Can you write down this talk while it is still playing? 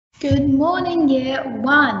Good morning, Year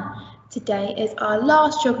 1. Today is our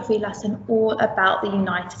last geography lesson all about the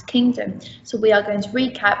United Kingdom. So we are going to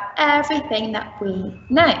recap everything that we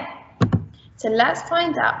know. So let's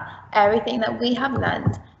find out everything that we have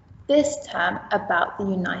learned this term about the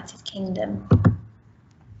United Kingdom.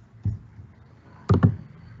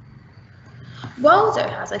 Waldo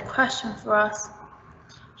has a question for us.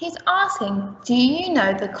 He's asking, do you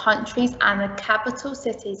know the countries and the capital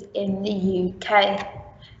cities in the UK?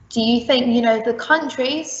 Do you think you know the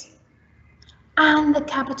countries and the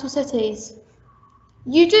capital cities?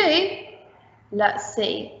 You do? Let's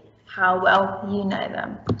see how well you know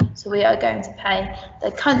them. So we are going to play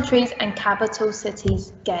the countries and capital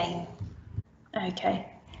cities game.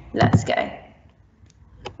 Okay, let's go.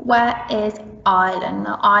 Where is Ireland?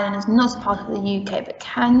 Now, Ireland is not part of the UK, but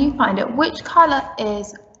can you find it? Which colour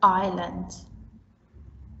is Ireland?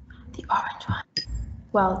 The orange one.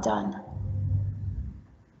 Well done.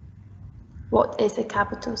 What is the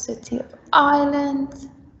capital city of Ireland?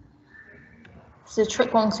 This is a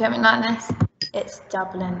trick one, so we haven't learned this. It's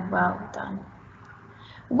Dublin. Well done.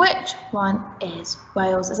 Which one is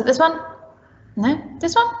Wales? Is it this one? No?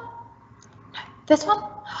 This one? No. This one?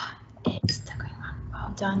 It's the green one.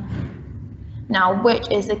 Well done. Now,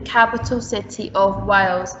 which is the capital city of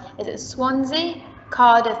Wales? Is it Swansea,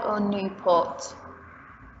 Cardiff, or Newport?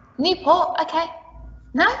 Newport? Okay.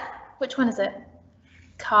 No? Which one is it?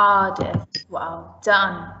 Cardiff. Well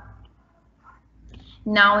done.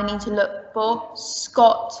 Now we need to look for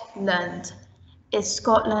Scotland. Is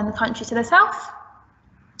Scotland the country to the south?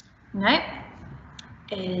 No.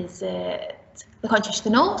 Is it the country to the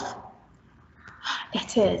north?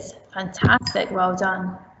 It is. Fantastic. Well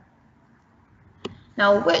done.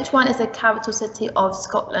 Now, which one is the capital city of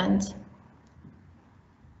Scotland?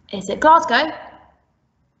 Is it Glasgow?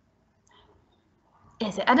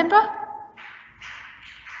 Is it Edinburgh?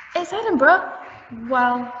 It's Edinburgh.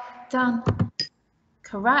 Well done.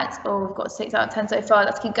 Correct. Oh, we've got 6 out of 10 so far.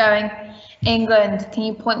 Let's keep going. England. Can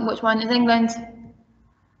you point which one is England?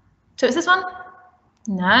 So it's this one?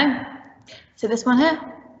 No. So this one here?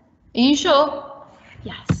 Are you sure?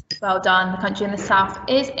 Yes. Well done. The country in the south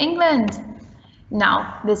is England.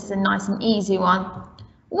 Now, this is a nice and easy one.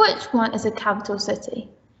 Which one is the capital city?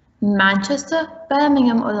 Manchester,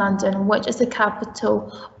 Birmingham, or London? Which is the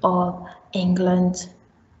capital of England?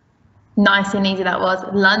 Nice and easy that was.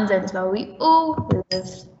 London is where we all live.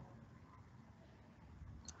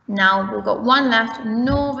 Now we've got one left,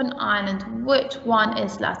 Northern Ireland. Which one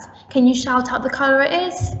is left? Can you shout out the colour it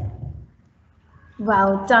is?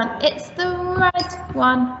 Well done. It's the red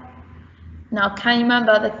one. Now can you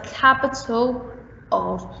remember the capital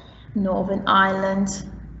of Northern Ireland?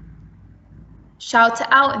 Shout it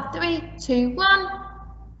out in 3, 2, 1.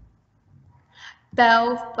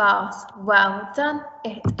 Belfast. Well done.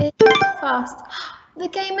 It is Belfast. The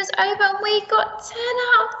game is over and we got 10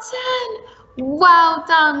 out of 10. Well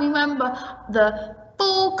done. Remember the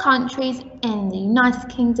 4 countries in the United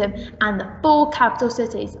Kingdom and the 4 capital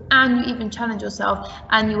cities, and you even challenged yourself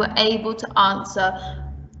and you were able to answer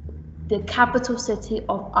the capital city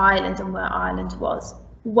of Ireland and where Ireland was.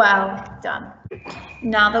 Well done.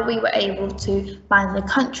 Now that we were able to find the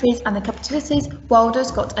countries and the capital cities,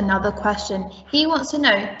 Waldo's got another question. He wants to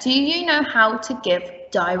know, do you know how to give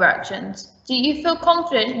directions? Do you feel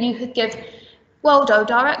confident you could give Waldo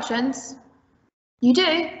directions? You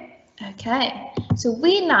do? Okay, so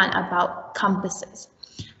we learn about compasses,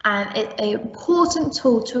 and it's an important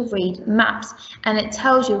tool to read maps, and it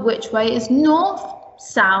tells you which way is north,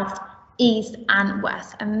 south, east and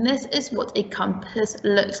west, and this is what a compass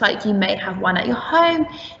looks like. You may have one at your home,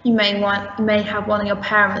 you may have one on your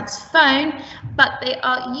parents' phone, but they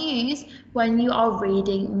are used when you are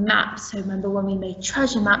reading maps. So remember when we made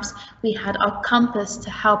treasure maps, we had our compass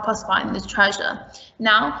to help us find the treasure.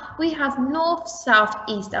 Now we have north, south,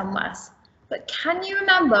 east and west, but can you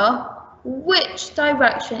remember which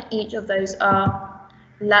direction each of those are?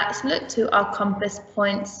 Let's look to our compass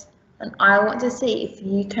points. And I want to see if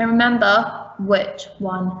you can remember which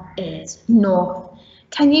one is north.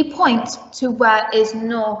 Can you point to where is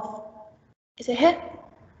north? Is it here?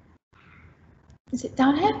 Is it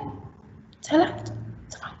down here? To the left? To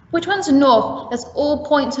the right? Which one's north? Let's all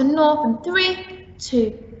point to north in 3,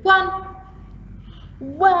 2, 1.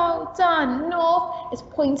 Well done. North is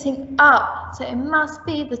pointing up, so it must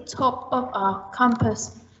be the top of our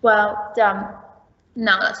compass. Well done.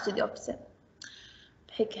 Now let's do the opposite.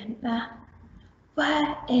 Again there.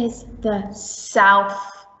 Where is the south?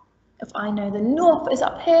 If I know the north is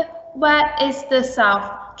up here, where is the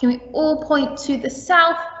south? Can we all point to the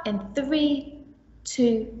south in 3,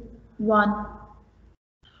 2, 1?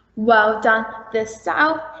 Well done. The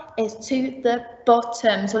south is to the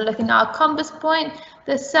bottom. So looking at our compass point,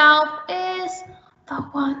 the south is the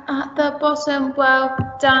one at the bottom. Well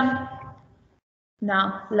done.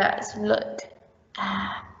 Now let's look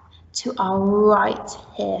to our right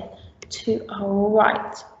here. To our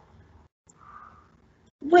right.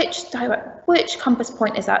 Which compass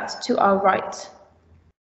point is that to our right?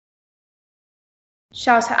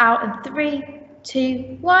 Shout it out in 3,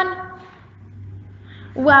 2, 1.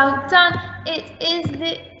 Well done. It is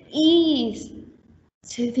the east.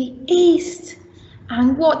 To the east.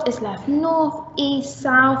 And what is left? North, east,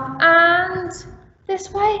 south, and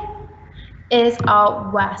this way is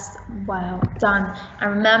our west. Well done.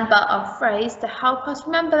 And remember our phrase to help us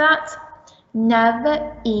remember that.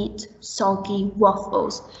 Never eat soggy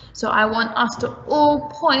waffles. So I want us to all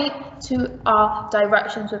point to our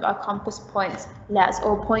directions with our compass points. Let's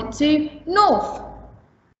all point to north.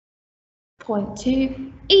 Point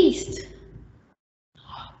to east.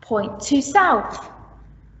 Point to south.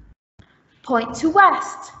 Point to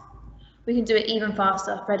west. We can do it even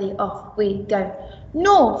faster. Ready, off we go.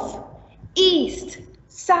 North, east,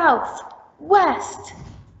 south, west.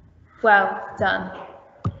 Well done.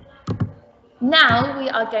 Now we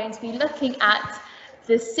are going to be looking at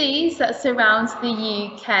the seas that surround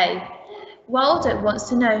the UK. Waldo wants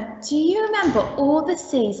to know, do you remember all the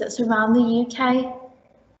seas that surround the UK?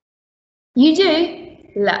 You do?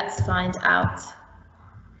 Let's find out.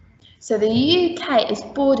 So the UK is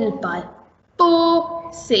bordered by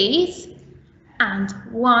 4 seas and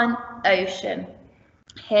 1 ocean.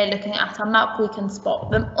 Here, looking at our map, we can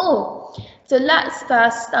spot them all. So let's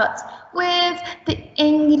first start with the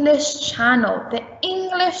English Channel. The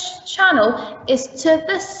English Channel is to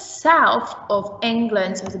the south of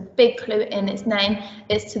England. So there's a big clue in its name.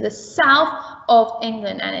 It's to the south of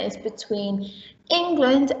England, and it is between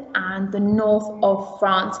England and the north of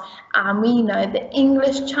France. And we know the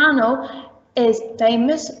English Channel is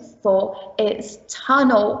famous for its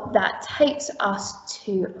tunnel that takes us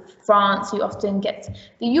to France. You often get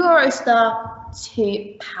the Eurostar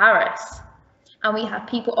to Paris. And we have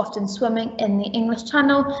people often swimming in the English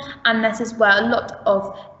Channel, and this is where a lot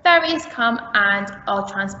of ferries come and are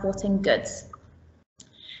transporting goods.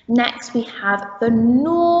 Next, we have the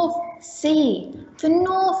North Sea. The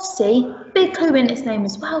North Sea, big clue in its name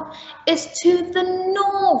as well, is to the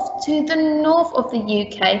north of the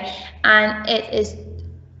UK, and it is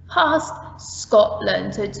past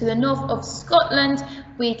Scotland. So to the north of Scotland,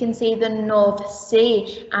 we can see the North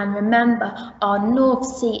Sea. And remember, our North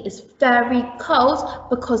Sea is very cold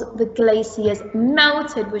because the glaciers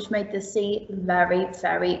melted, which made the sea very,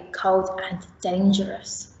 very cold and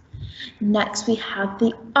dangerous. Next, we have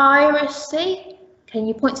the Irish Sea. Can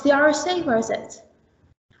you point to the Irish Sea? Where is it?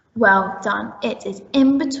 Well done. It is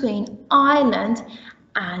in between Ireland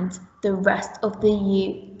and the rest of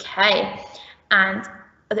the UK. And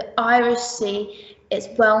the Irish Sea is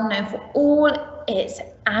well known for all its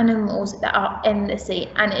animals that are in the sea,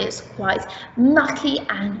 and it's quite mucky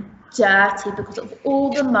and dirty because of all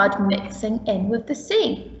the mud mixing in with the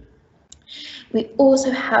sea. We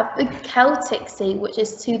also have the Celtic Sea, which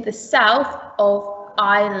is to the south of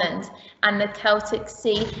Ireland, and the Celtic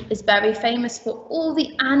Sea is very famous for all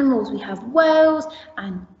the animals. We have whales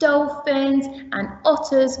and dolphins and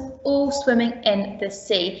otters all swimming in the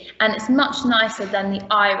sea, and it's much nicer than the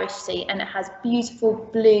Irish Sea, and it has beautiful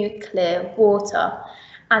blue clear water.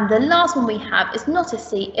 And the last one we have is not a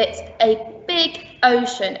sea, it's a big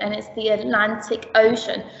ocean, and it's the Atlantic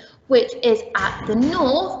Ocean, which is at the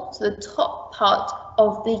north, so the top part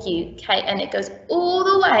of the UK, and it goes all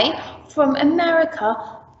the way from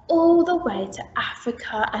America all the way to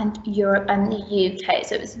Africa and Europe and the UK.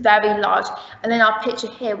 So it's very large. And in our picture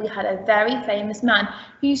here, we had a very famous man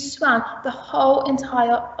who swam the whole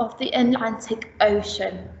entire of the Atlantic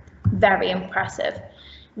Ocean. Very impressive.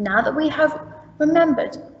 Now that we have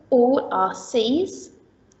remembered all our seas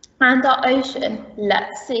and our ocean,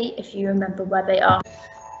 let's see if you remember where they are.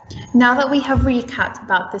 Now that we have recapped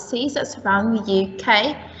about the seas that surround the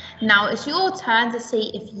UK, now it's your turn to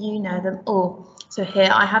see if you know them all. So here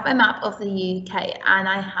I have a map of the UK, and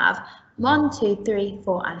I have 1, 2, 3,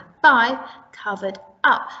 4 and 5 covered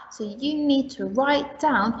up. So you need to write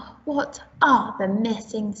down what are the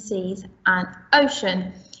missing seas and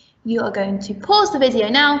ocean. You are going to pause the video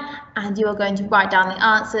now, and you are going to write down the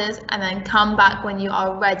answers and then come back when you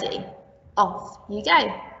are ready. Off you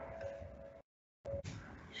go.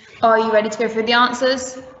 Are you ready to go through the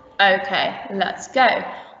answers? Okay, let's go.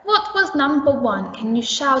 What was number 1? Can you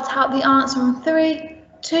shout out the answer on 3,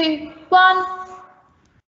 2, 1?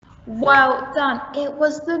 Well done. It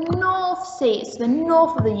was the North Sea. It's the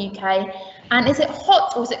north of the UK, And is it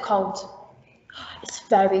hot or is it cold? It's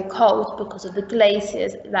very cold because of the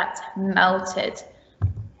glaciers that melted.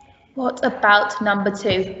 What about number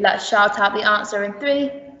 2? Let's shout out the answer in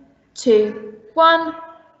 3, 2, 1.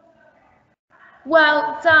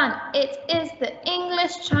 Well done. It is the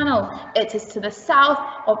English Channel. It is to the south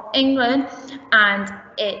of England, and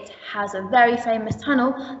it has a very famous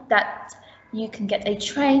tunnel that you can get a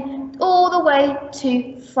train all the way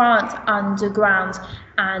to France underground,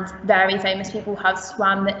 and very famous people have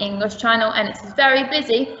swam the English Channel, and it's very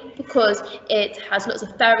busy because it has lots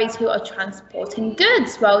of ferries who are transporting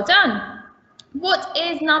goods. Well done. What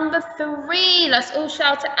is number 3? Let's all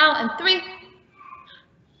shout it out in 3,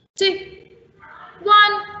 2,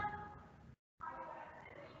 1.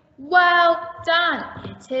 Well done.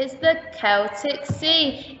 It is the Celtic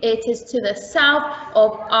Sea. It is to the south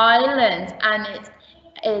of Ireland, and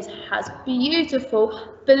it has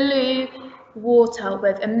beautiful blue water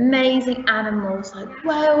with amazing animals like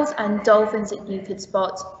whales and dolphins that you could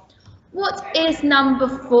spot. What is number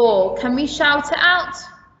 4? Can we shout it out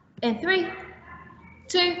in 3,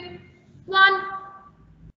 2, 1?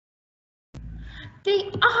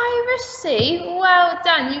 The Irish Sea. Well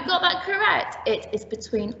done, you got that correct. It is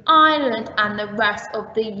between Ireland and the rest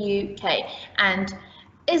of the UK. And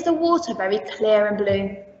is the water very clear and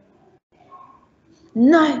blue?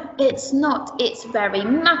 No, it's not. It's very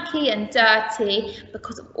mucky and dirty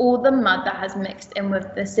because of all the mud that has mixed in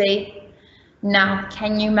with the sea. Now,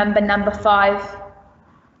 can you remember number 5?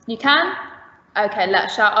 You can? Okay,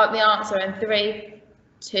 let's shout out the answer in 3,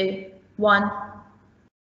 2, 1.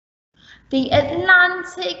 The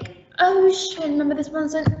Atlantic Ocean. Remember, this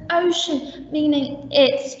one's an ocean, meaning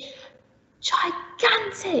it's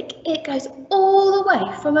gigantic. It goes all the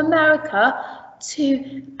way from America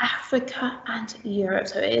to Africa and Europe,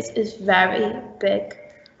 so it is very big.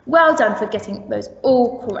 Well done for getting those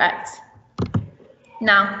all correct.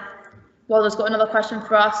 Now, Waldo's got another question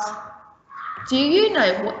for us. Do you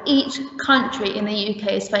know what each country in the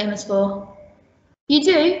UK is famous for? You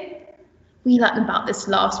do? We learned about this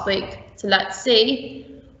last week, so let's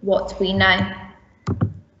see what we know.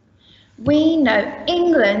 We know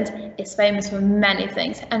England is famous for many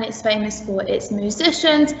things, and it's famous for its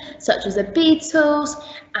musicians such as the Beatles,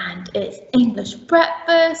 and its English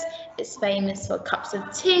breakfast. It's famous for cups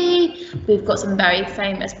of tea. We've got some very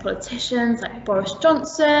famous politicians like Boris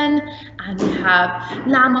Johnson, and we have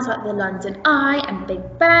landmarks like the London Eye and Big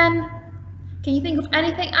Ben. Can you think of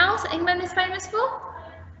anything else England is famous for?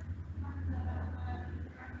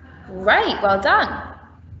 Great, well done.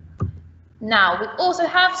 Now, we also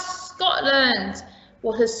have Scotland.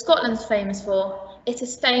 What is Scotland famous for? It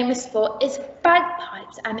is famous for its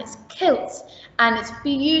bagpipes and its kilts and its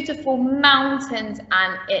beautiful mountains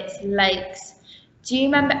and its lakes. Do you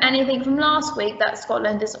remember anything from last week that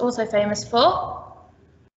Scotland is also famous for?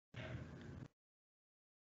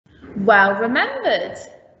 Well remembered.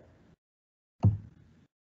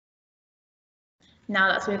 Now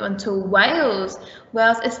let's move on to Wales.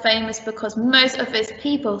 Wales is famous because most of its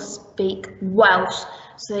people speak Welsh,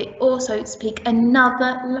 so they also speak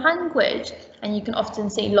another language, and you can often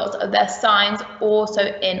see lots of their signs also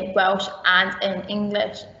in Welsh and in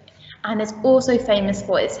English. And it's also famous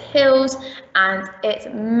for its hills and its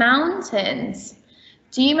mountains.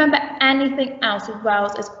 Do you remember anything else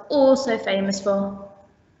Wales is also famous for?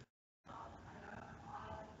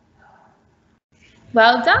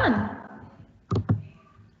 Well done.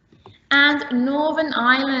 And Northern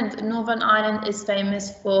Ireland. Northern Ireland is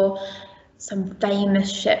famous for some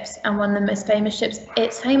famous ships, and one of the most famous ships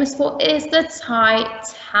it's famous for is the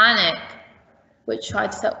Titanic, which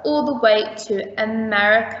tried to sail all the way to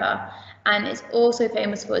America, and it's also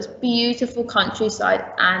famous for its beautiful countryside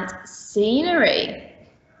and scenery.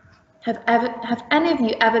 Have any of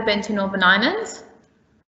you ever been to Northern Ireland?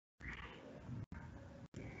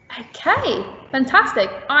 Okay, fantastic.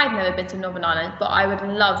 I've never been to Northern Ireland, but I would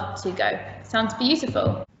love to go. Sounds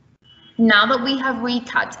beautiful. Now that we have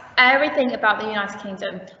recapped everything about the United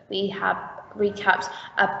Kingdom, we have recapped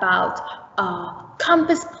about our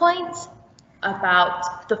compass points,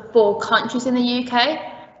 about the 4 countries in the UK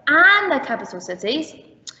and their capital cities.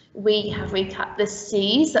 We have recapped the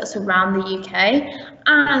seas that surround the UK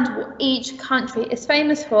and what each country is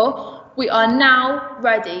famous for. We are now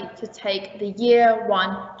ready to take the Year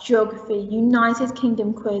 1 Geography United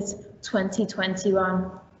Kingdom Quiz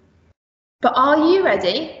 2021. But are you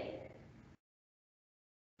ready?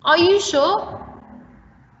 Are you sure?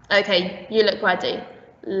 Okay, you look ready.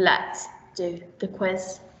 Let's do the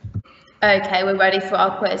quiz. Okay, we're ready for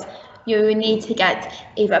our quiz. you need to get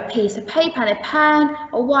either a piece of paper and a pen,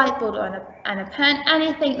 a whiteboard and a pen,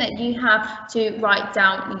 anything that you have to write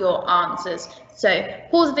down your answers. So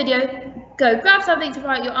pause the video, go grab something to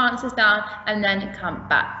write your answers down, and then come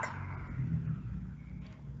back.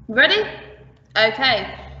 Ready?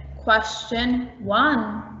 Okay, question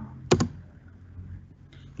 1.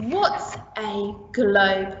 What's a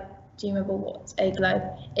globe? Do you remember what's a globe?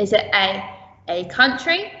 Is it A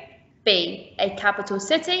country, B, a capital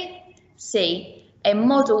city, C, a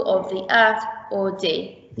model of the Earth, or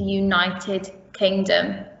D, the United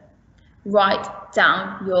Kingdom? Write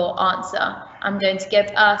down your answer. I'm going to give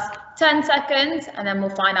us 10 seconds and then we'll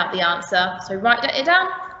find out the answer. So write it down.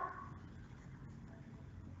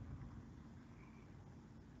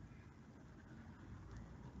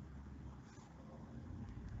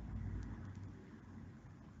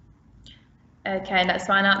 Okay, let's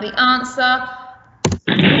find out the answer.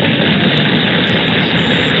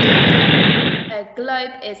 A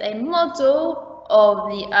globe is a model of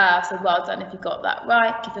the Earth. So well done if you got that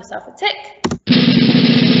right. Give yourself a tick.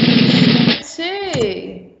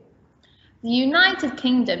 2. The United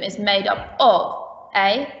Kingdom is made up of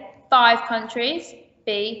A, 5 countries,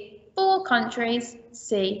 B, 4 countries,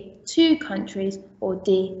 C, 2 countries, or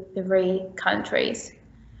D, 3 countries.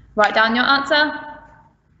 Write down your answer.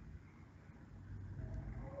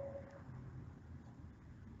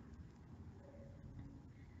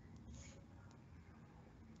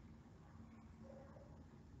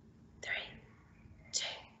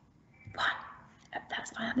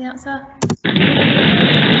 Let's find out the answer.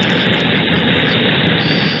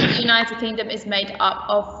 The United Kingdom is made up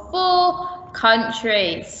of 4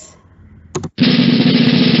 countries.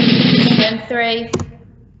 And 3.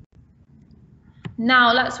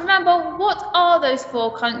 Now let's remember, what are those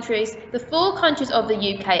 4 countries? The 4 countries of the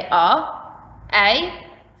UK are A,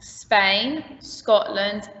 Spain,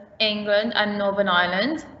 Scotland, England and Northern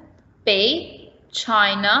Ireland. B,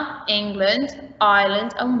 China, England,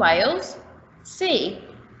 Ireland and Wales. C,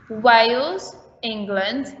 Wales,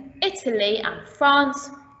 England, Italy and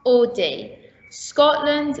France, or D,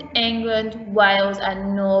 Scotland, England, Wales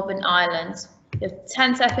and Northern Ireland. You have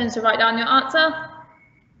 10 seconds to write down your answer.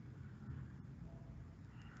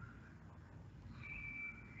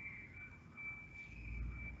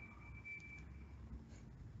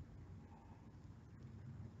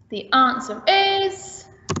 The answer is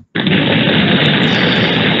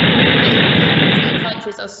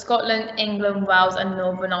countries of Scotland, England, Wales and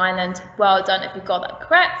Northern Ireland. Well done if you got that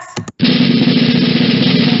correct.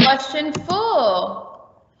 Question 4.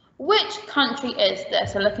 Which country is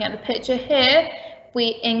this? So looking at the picture here,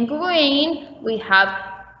 in green, we have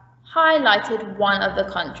highlighted one of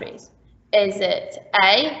the countries. Is it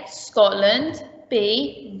A, Scotland,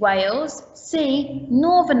 B, Wales, C,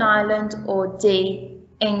 Northern Ireland, or D,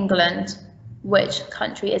 England? Which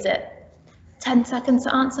country is it? 10 seconds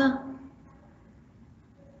to answer.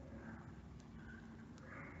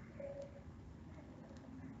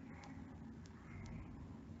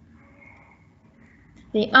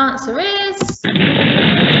 The answer is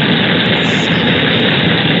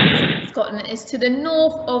Scotland is to the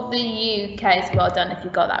north of the UK, so well done if you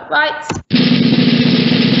got that right.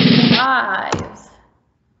 5.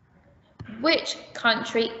 Which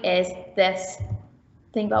country is this?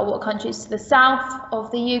 Think about what country is to the south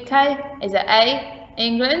of the UK. Is it A,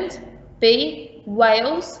 England, B,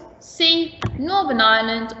 Wales, C, Northern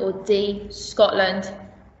Ireland, or D, Scotland?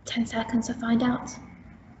 10 seconds to find out.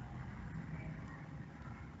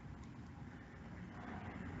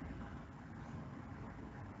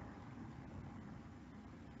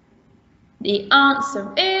 The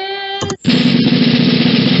answer is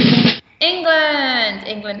England.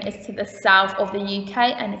 England is to the south of the UK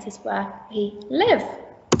and it is where we live.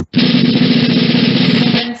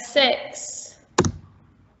 And 6.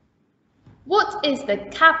 What is the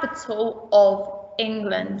capital of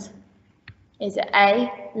England? Is it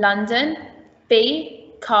A, London,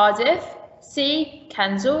 B, Cardiff, C,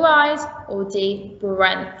 Kensal Rise, or D,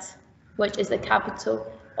 Brent? Which is the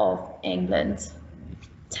capital of England?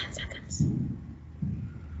 10 seconds.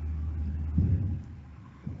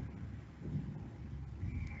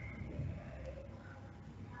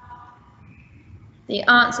 The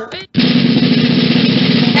answer is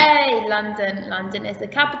A, London. London is the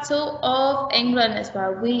capital of England. It's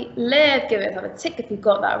where we live. Give it a tick if you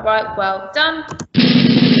got that right. Well done.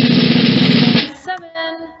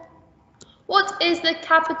 7. What is the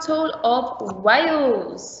capital of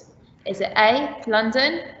Wales? Is it A,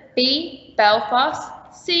 London, B, Belfast,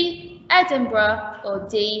 C, Edinburgh, or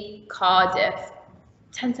D, Cardiff?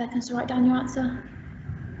 10 seconds to write down your answer.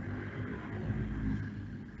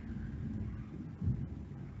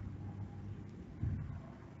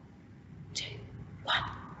 2, 1.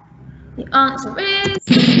 The answer is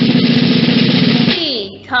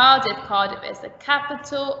B, Cardiff. Cardiff is the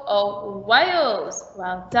capital of Wales.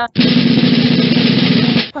 Well done.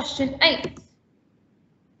 Question 8.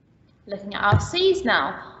 Looking at our seas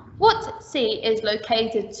now. What sea is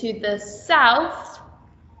located to the south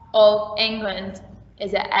of England?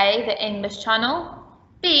 Is it A, the English Channel,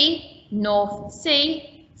 B, North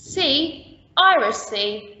Sea, C, Irish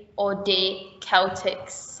Sea, or D, Celtic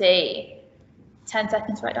Sea? 10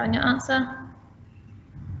 seconds to write down your answer.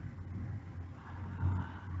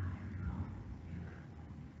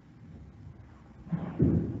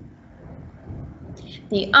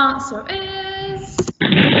 The answer is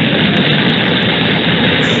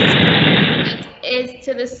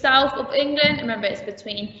to the south of England. Remember, it's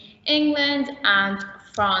between England and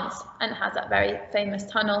France, and it has that very famous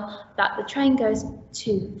tunnel that the train goes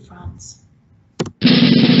to France.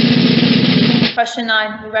 Question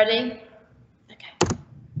 9, you ready? Okay.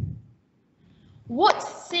 What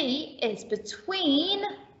sea is between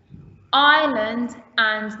Ireland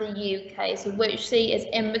and the UK? So which sea is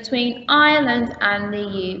in between Ireland and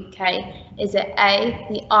the UK? Is it A,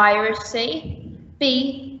 the Irish Sea,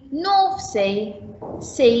 B, North Sea,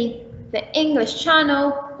 C, the English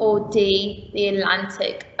Channel, or D, the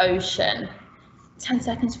Atlantic Ocean? 10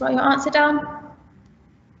 seconds to write your answer down.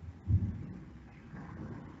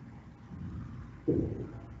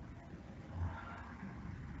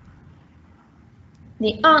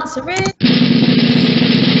 The answer is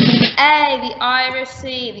A, the Irish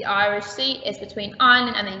Sea. The Irish Sea is between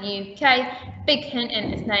Ireland and the UK. Big hint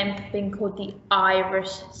in its name being called the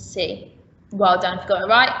Irish Sea. Well done if you got it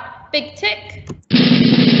right. Big tick.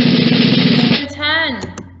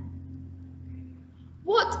 10.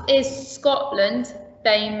 What is Scotland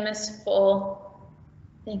famous for?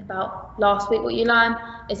 Think about last week what you learned.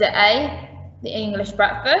 Is it A, the English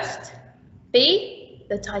breakfast, B,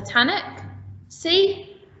 the Titanic,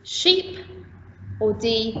 C, sheep, or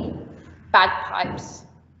D, bagpipes?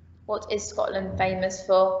 What is Scotland famous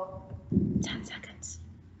for? 10 seconds.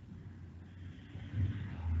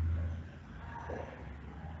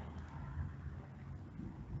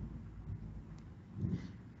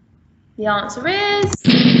 The answer is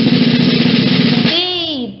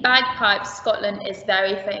B, bagpipes. Scotland is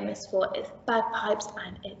very famous for its bagpipes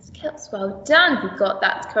and its kilts. Well done, you got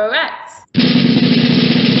that correct.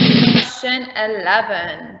 Question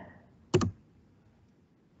 11.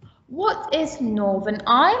 What is Northern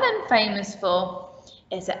Ireland famous for?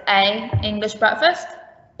 Is it A, English breakfast,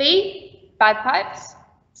 B, bagpipes,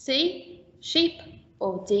 C, sheep,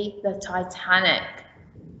 or D, the Titanic?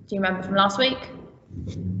 Do you remember from last week?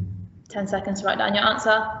 10 seconds to write down your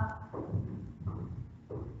answer.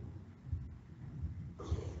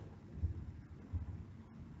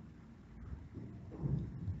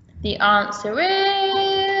 The answer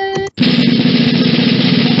is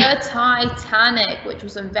the Titanic, which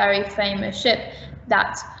was a very famous ship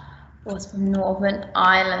that was from Northern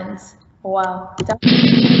Ireland. Wow.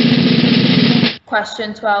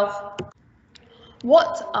 Question 12.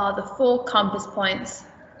 What are the 4 compass points?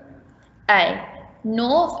 A,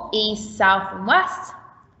 north, east, south and west.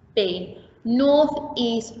 B, north,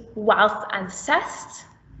 east, west and south.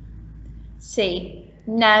 C,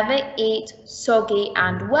 never eat, soggy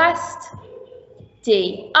and west.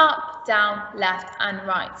 D, up, down, left and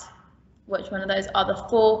right. Which one of those are the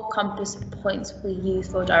 4 compass points we use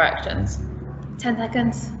for directions? 10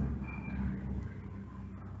 seconds.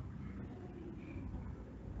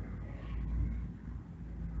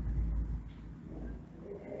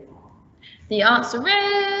 The answer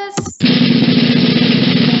is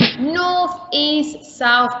north, east,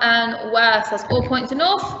 south and west. That's all point to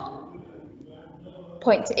north,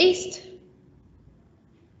 point to east,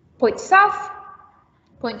 point to south,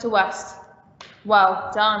 point to west.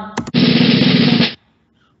 Well done.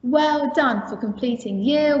 Well done for completing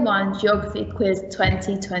Year 1 Geography Quiz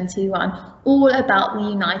 2021, all about the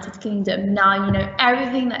United Kingdom. Now you know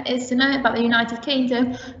everything there is to know about the United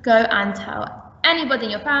Kingdom. Go and tell anybody in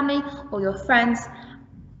your family or your friends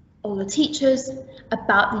or your teachers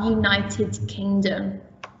about the United Kingdom.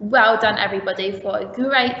 Well done everybody for a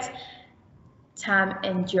great term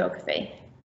in geography.